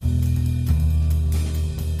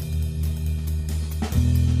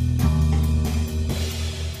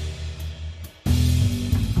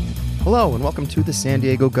Hello and welcome to the San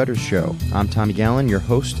Diego Gutters Show. I'm Tommy Gallen, your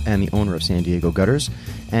host and the owner of San Diego Gutters,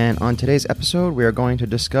 and on today's episode we are going to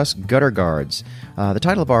discuss gutter guards. The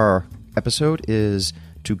title of our episode is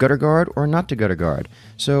To Gutter Guard or Not to Gutter Guard.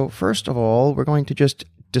 So first of all, we're going to just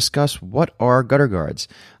discuss what are gutter guards.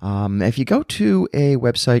 If you go to a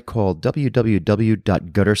website called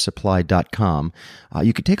www.guttersupply.com,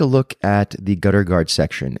 you could take a look at the gutter guard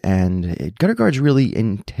section. And gutter guards really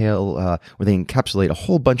entail, or they encapsulate a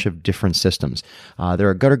whole bunch of different systems. There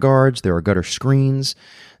are gutter guards, there are gutter screens,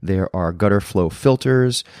 there are gutter flow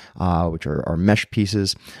filters, which are mesh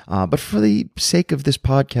pieces. But for the sake of this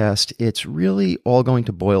podcast, it's really all going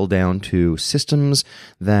to boil down to systems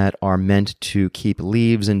that are meant to keep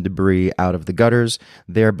leaves and debris out of the gutters,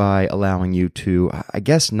 thereby allowing you to, I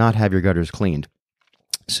guess, not have your gutters cleaned.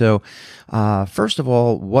 So, first of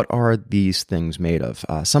all, what are these things made of?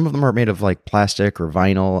 Some of them are made of like plastic or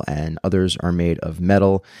vinyl, and others are made of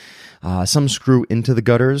metal. Some screw into the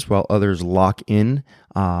gutters while others lock in.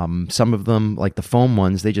 Some of them, like the foam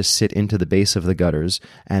ones, they just sit into the base of the gutters.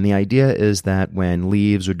 And the idea is that when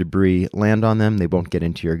leaves or debris land on them, they won't get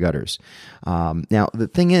into your gutters. Now, the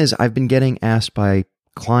thing is, I've been getting asked by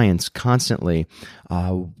clients constantly,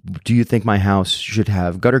 do you think my house should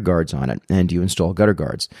have gutter guards on it? And do you install gutter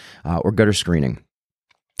guards or gutter screening?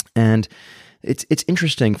 And it's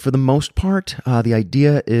interesting. For the most part, the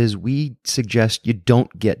idea is we suggest you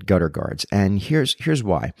don't get gutter guards, and here's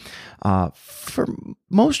why. For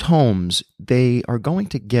most homes, they are going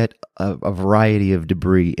to get a variety of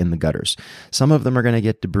debris in the gutters. Some of them are going to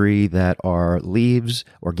get debris that are leaves,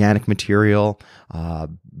 organic material,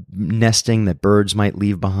 nesting that birds might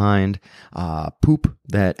leave behind, poop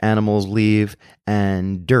that animals leave,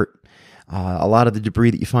 and dirt. A lot of the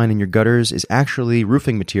debris that you find in your gutters is actually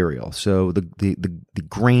roofing material. So the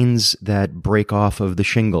grains that break off of the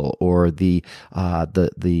shingle, or the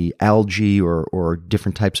algae or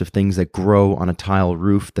different types of things that grow on a tile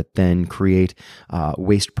roof that then create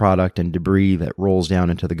waste product and debris that rolls down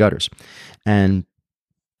into the gutters. And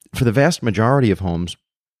for the vast majority of homes,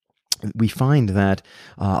 we find that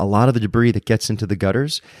a lot of the debris that gets into the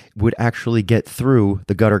gutters would actually get through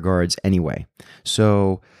the gutter guards anyway.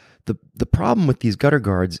 So the problem with these gutter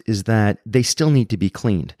guards is that they still need to be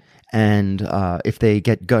cleaned. And if they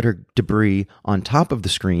get gutter debris on top of the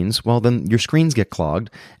screens, well, then your screens get clogged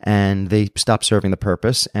and they stop serving the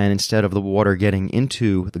purpose. And instead of the water getting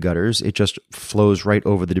into the gutters, it just flows right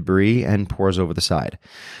over the debris and pours over the side.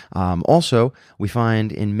 Also, we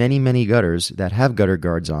find in many, many gutters that have gutter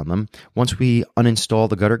guards on them, once we uninstall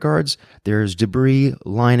the gutter guards, there's debris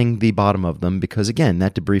lining the bottom of them because, again,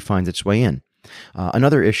 that debris finds its way in.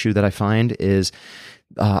 Another issue that I find is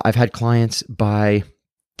I've had clients buy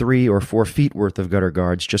 3 or 4 feet worth of gutter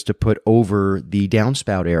guards just to put over the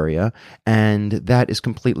downspout area, and that is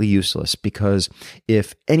completely useless because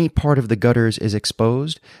if any part of the gutters is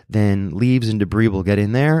exposed, then leaves and debris will get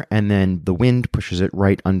in there, and then the wind pushes it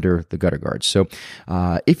right under the gutter guards. So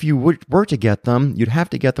if you were to get them, you'd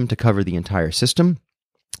have to get them to cover the entire system.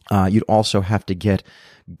 You'd also have to get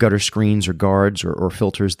gutter screens or guards or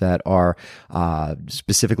filters that are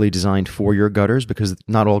specifically designed for your gutters, because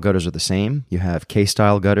not all gutters are the same. You have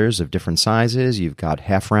K-style gutters of different sizes. You've got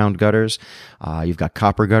half-round gutters. You've got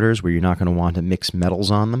copper gutters where you're not going to want to mix metals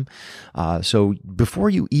on them. So before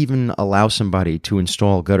you even allow somebody to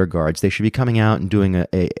install gutter guards, they should be coming out and doing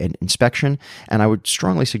an inspection, and I would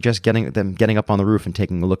strongly suggest getting up on the roof and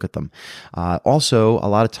taking a look at them. Also, a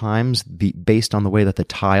lot of times, based on the way that the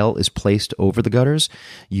tile is placed over the gutters,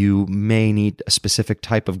 you may need a specific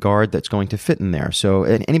type of guard that's going to fit in there. So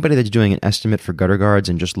anybody that's doing an estimate for gutter guards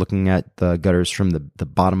and just looking at the gutters from the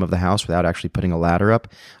bottom of the house without actually putting a ladder up,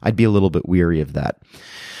 I'd be a little bit weary of that.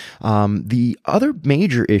 The other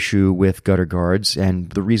major issue with gutter guards,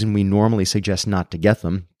 and the reason we normally suggest not to get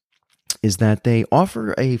them, is that they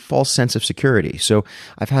offer a false sense of security. So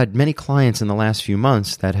I've had many clients in the last few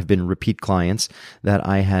months that have been repeat clients that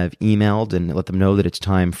I have emailed and let them know that it's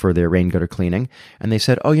time for their rain gutter cleaning. And they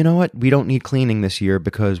said, oh, you know what? We don't need cleaning this year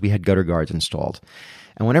because we had gutter guards installed.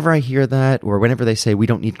 And whenever I hear that, or whenever they say we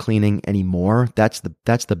don't need cleaning anymore, that's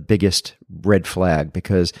the biggest red flag,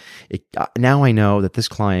 because now I know that this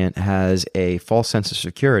client has a false sense of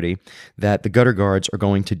security that the gutter guards are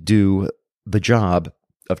going to do the job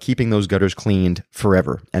of keeping those gutters cleaned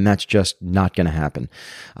forever, and that's just not going to happen.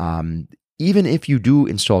 Even if you do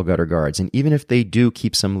install gutter guards, and even if they do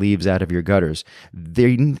keep some leaves out of your gutters,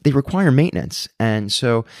 they require maintenance. And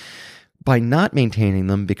so by not maintaining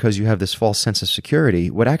them because you have this false sense of security,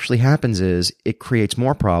 what actually happens is it creates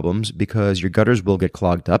more problems because your gutters will get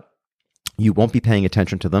clogged up. You won't be paying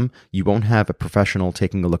attention to them. You won't have a professional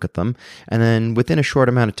taking a look at them. And then within a short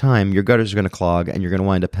amount of time, your gutters are going to clog and you're going to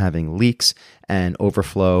wind up having leaks and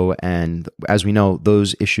overflow. And as we know,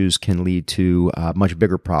 those issues can lead to much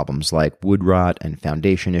bigger problems like wood rot and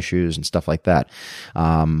foundation issues and stuff like that.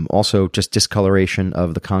 Also, just discoloration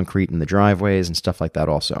of the concrete in the driveways and stuff like that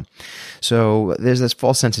also. So there's this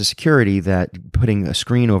false sense of security that putting a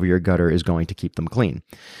screen over your gutter is going to keep them clean.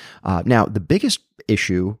 Now, the biggest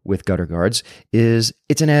issue with gutter guards is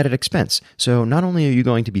it's an added expense. So not only are you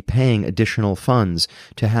going to be paying additional funds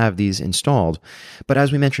to have these installed, but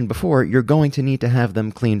as we mentioned before, you're going to need to have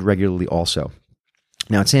them cleaned regularly also.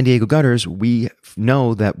 Now, at San Diego Gutters, we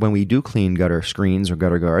know that when we do clean gutter screens or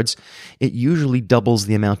gutter guards, it usually doubles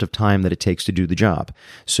the amount of time that it takes to do the job.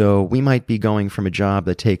 So we might be going from a job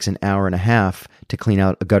that takes an hour and a half to clean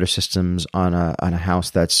out a gutter systems on a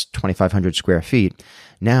house that's 2,500 square feet.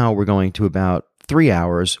 Now we're going to about 3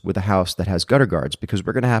 hours with a house that has gutter guards because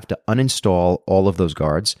we're going to have to uninstall all of those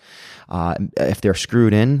guards. If they're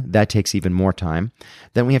screwed in, that takes even more time.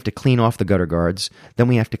 Then we have to clean off the gutter guards. Then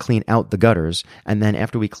we have to clean out the gutters. And then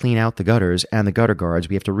after we clean out the gutters and the gutter guards,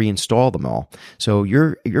 we have to reinstall them all. So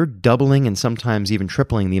you're doubling and sometimes even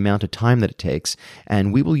tripling the amount of time that it takes.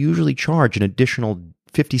 And we will usually charge an additional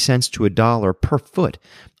 50 cents to $1 per foot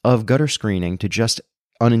of gutter screening to just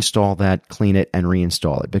uninstall that, clean it, and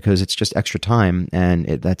reinstall it because it's just extra time, and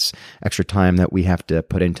that's extra time that we have to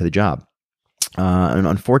put into the job. And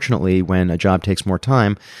unfortunately, when a job takes more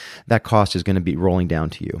time, that cost is going to be rolling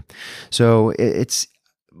down to you. So it's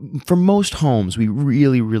for most homes, we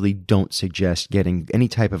really, really don't suggest getting any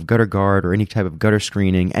type of gutter guard or any type of gutter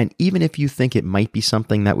screening. And even if you think it might be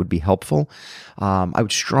something that would be helpful, I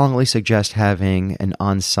would strongly suggest having an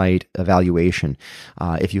on-site evaluation.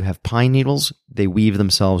 If you have pine needles, they weave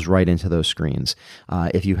themselves right into those screens.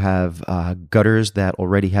 If you have gutters that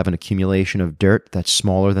already have an accumulation of dirt that's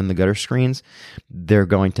smaller than the gutter screens, they're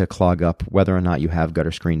going to clog up whether or not you have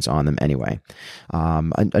gutter screens on them anyway.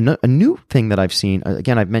 A new thing that I've seen,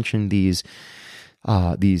 again, I've mentioned these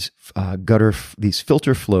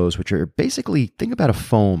filter flows, which are basically, think about a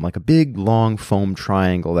foam, like a big long foam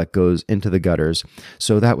triangle that goes into the gutters.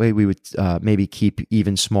 So that way we would maybe keep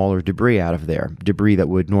even smaller debris out of there, debris that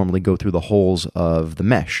would normally go through the holes of the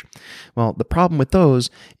mesh. Well, the problem with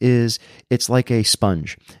those is it's like a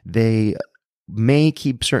sponge. They may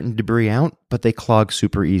keep certain debris out, but they clog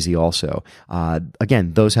super easy also.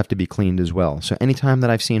 Again, those have to be cleaned as well. So anytime that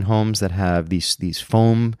I've seen homes that have these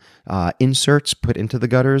foam inserts put into the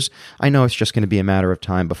gutters, I know it's just going to be a matter of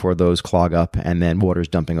time before those clog up and then water's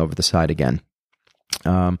dumping over the side again.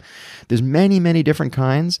 There's many different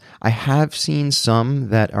kinds. I have seen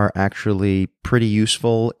some that are actually pretty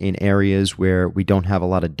useful in areas where we don't have a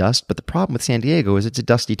lot of dust. But the problem with San Diego is it's a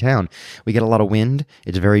dusty town. We get a lot of wind.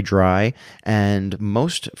 It's very dry. And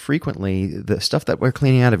most frequently, the stuff that we're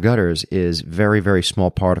cleaning out of gutters is very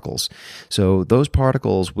small particles. So those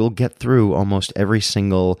particles will get through almost every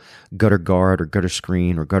single gutter guard or gutter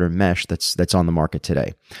screen or gutter mesh that's on the market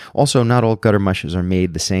today. Also, not all gutter meshes are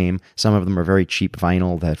made the same. Some of them are very cheap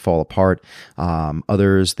vinyl that fall apart.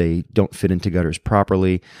 Others, they don't fit into gutters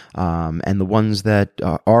properly. And the ones that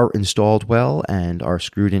are installed well and are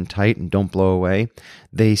screwed in tight and don't blow away,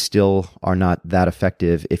 they still are not that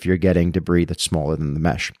effective if you're getting debris that's smaller than the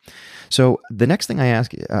mesh. So the next thing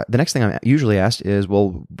I'm usually asked is,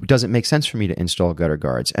 well, does it make sense for me to install gutter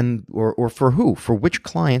guards? And or for who? For which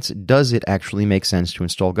clients does it actually make sense to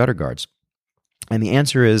install gutter guards? And the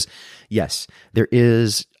answer is yes, there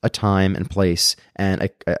is a time and place and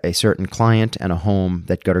a certain client and a home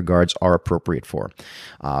that gutter guards are appropriate for.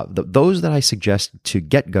 Those that I suggest to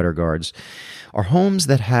get gutter guards are homes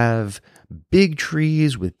that have big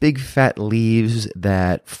trees with big fat leaves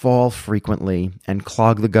that fall frequently and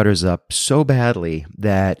clog the gutters up so badly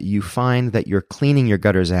that you find that you're cleaning your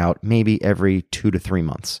gutters out maybe every 2 to 3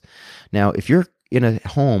 months. Now, if you're in a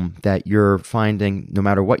home that you're finding no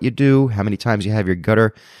matter what you do, how many times you have your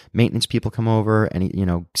gutter maintenance people come over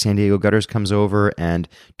and, San Diego Gutters comes over and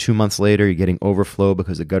 2 months later you're getting overflow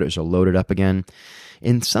because the gutters are loaded up again.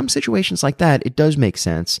 In some situations like that, it does make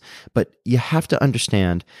sense, but you have to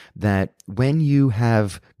understand that when you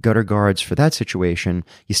have gutter guards for that situation,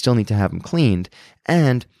 you still need to have them cleaned.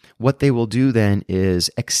 And what they will do then is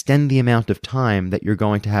extend the amount of time that you're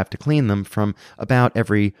going to have to clean them from about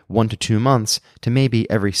every 1 to 2 months to maybe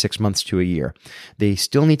every 6 months to a year. They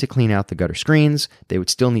still need to clean out the gutter screens. They would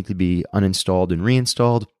still need to be uninstalled and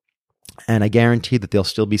reinstalled. And I guarantee that there'll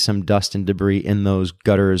still be some dust and debris in those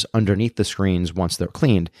gutters underneath the screens once they're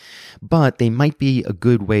cleaned. But they might be a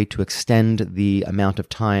good way to extend the amount of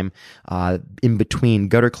time in between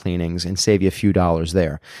gutter cleanings and save you a few dollars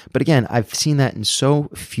there. But again, I've seen that in so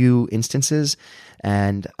few instances,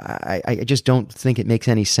 and I just don't think it makes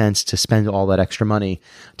any sense to spend all that extra money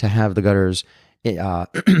to have the gutters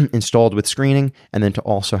installed with screening, and then to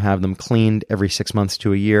also have them cleaned every 6 months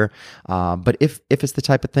to a year. But if it's the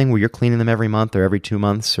type of thing where you're cleaning them every month or every 2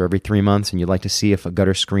 months or every 3 months, and you'd like to see if a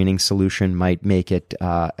gutter screening solution might make it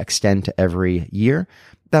extend to every year,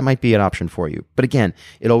 that might be an option for you. But again,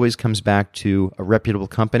 it always comes back to a reputable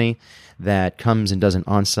company that comes and does an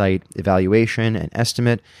on-site evaluation and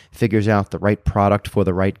estimate, figures out the right product for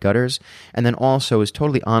the right gutters, and then also is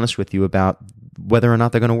totally honest with you about whether or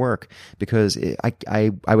not they're going to work. Because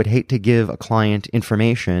I would hate to give a client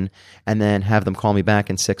information and then have them call me back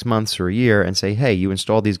in 6 months or a year and say, hey, you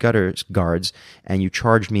installed these gutter guards and you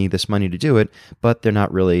charged me this money to do it, but they're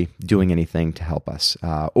not really doing anything to help us.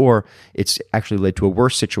 Or it's actually led to a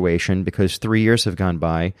worse situation because 3 years have gone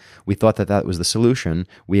by. We thought that that was the solution.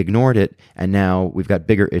 We ignored it, and now we've got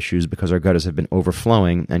bigger issues because our gutters have been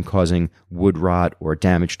overflowing and causing wood rot or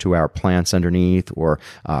damage to our plants underneath, or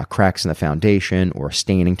cracks in the foundation, or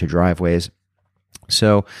staining to driveways.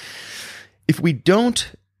 So if we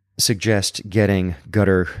don't suggest getting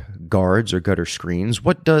gutter guards or gutter screens,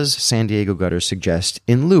 what does San Diego Gutters suggest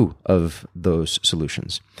in lieu of those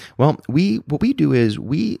solutions? Well, what we do is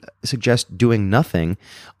we suggest doing nothing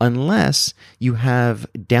unless you have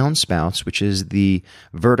downspouts, which is the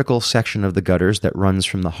vertical section of the gutters that runs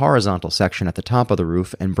from the horizontal section at the top of the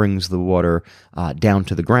roof and brings the water down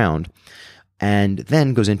to the ground, and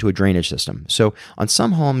then goes into a drainage system. So on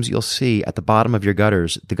some homes, you'll see at the bottom of your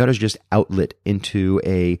gutters, the gutters just outlet into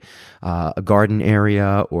a garden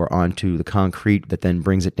area or onto the concrete that then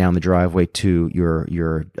brings it down the driveway to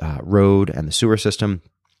your road and the sewer system.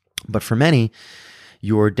 But for many,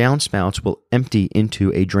 your downspouts will empty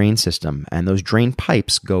into a drain system, and those drain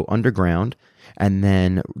pipes go underground, and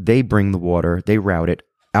then they bring the water, they route it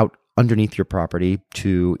out underneath your property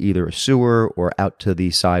to either a sewer or out to the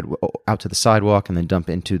sidewalk and then dump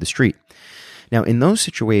into the street. Now, in those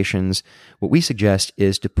situations, what we suggest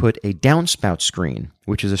is to put a downspout screen,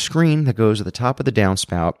 which is a screen that goes at the top of the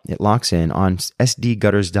downspout. It locks in on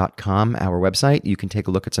sdgutters.com, our website. You can take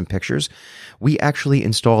a look at some pictures. We actually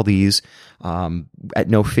install these at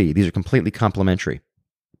no fee. These are completely complimentary.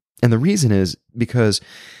 And the reason is because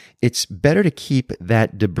it's better to keep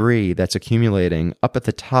that debris that's accumulating up at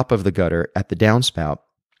the top of the gutter at the downspout,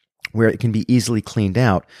 where it can be easily cleaned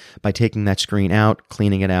out by taking that screen out,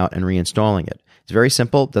 cleaning it out, and reinstalling it. It's very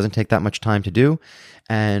simple, doesn't take that much time to do,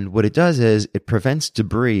 and what it does is it prevents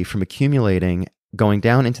debris from accumulating, going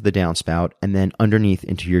down into the downspout, and then underneath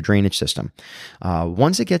into your drainage system.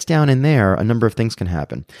 Once it gets down in there, a number of things can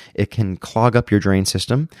happen. It can clog up your drain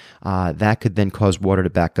system. That could then cause water to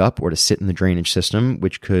back up or to sit in the drainage system,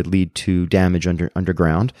 which could lead to damage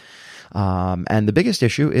underground. And the biggest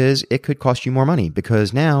issue is it could cost you more money,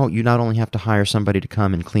 because now you not only have to hire somebody to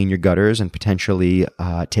come and clean your gutters and potentially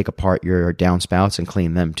take apart your downspouts and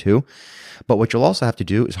clean them too, but what you'll also have to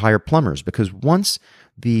do is hire plumbers, because once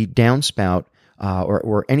the downspout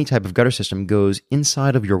or any type of gutter system goes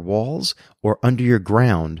inside of your walls or under your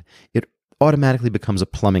ground, it automatically becomes a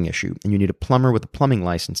plumbing issue. And you need a plumber with a plumbing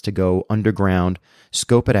license to go underground,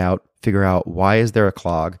 scope it out, figure out why is there a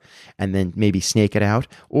clog, and then maybe snake it out.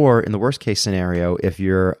 Or in the worst case scenario, if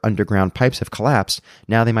your underground pipes have collapsed,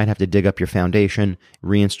 now they might have to dig up your foundation,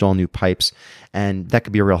 reinstall new pipes, and that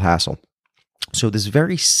could be a real hassle. So this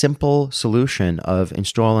very simple solution of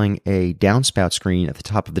installing a downspout screen at the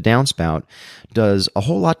top of the downspout does a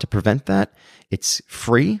whole lot to prevent that. It's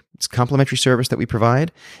free. It's a complimentary service that we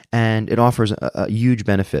provide, and it offers a huge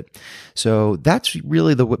benefit. So that's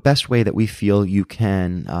really the best way that we feel you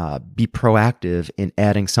can be proactive in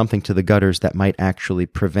adding something to the gutters that might actually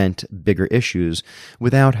prevent bigger issues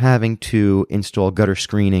without having to install gutter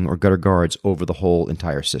screening or gutter guards over the whole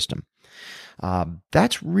entire system.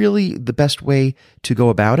 That's really the best way to go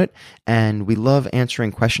about it, and we love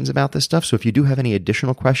answering questions about this stuff. So if you do have any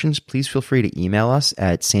additional questions, please feel free to email us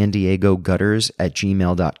at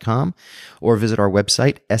sandiegogutters@gmail.com or visit our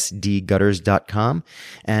website, sdgutters.com.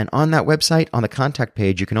 And on that website, on the contact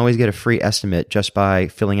page, you can always get a free estimate just by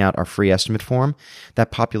filling out our free estimate form.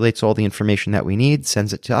 That populates all the information that we need,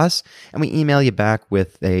 sends it to us, and we email you back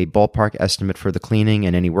with a ballpark estimate for the cleaning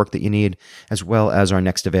and any work that you need, as well as our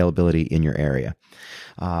next availability in your area. area.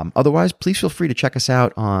 Otherwise, please feel free to check us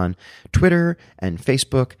out on Twitter and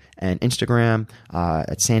Facebook and Instagram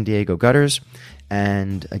at San Diego Gutters.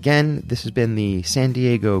 And again, this has been the San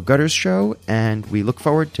Diego Gutters Show, and we look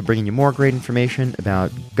forward to bringing you more great information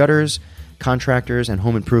about gutters, contractors, and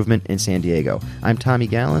home improvement in San Diego. I'm Tommy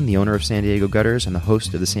Gallen, the owner of San Diego Gutters and the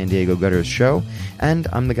host of the San Diego Gutters Show, and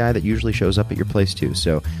I'm the guy that usually shows up at your place too.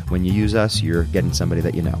 So when you use us, you're getting somebody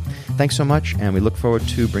that you know. Thanks so much, and we look forward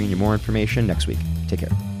to bringing you more information next week. Take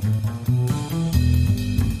care.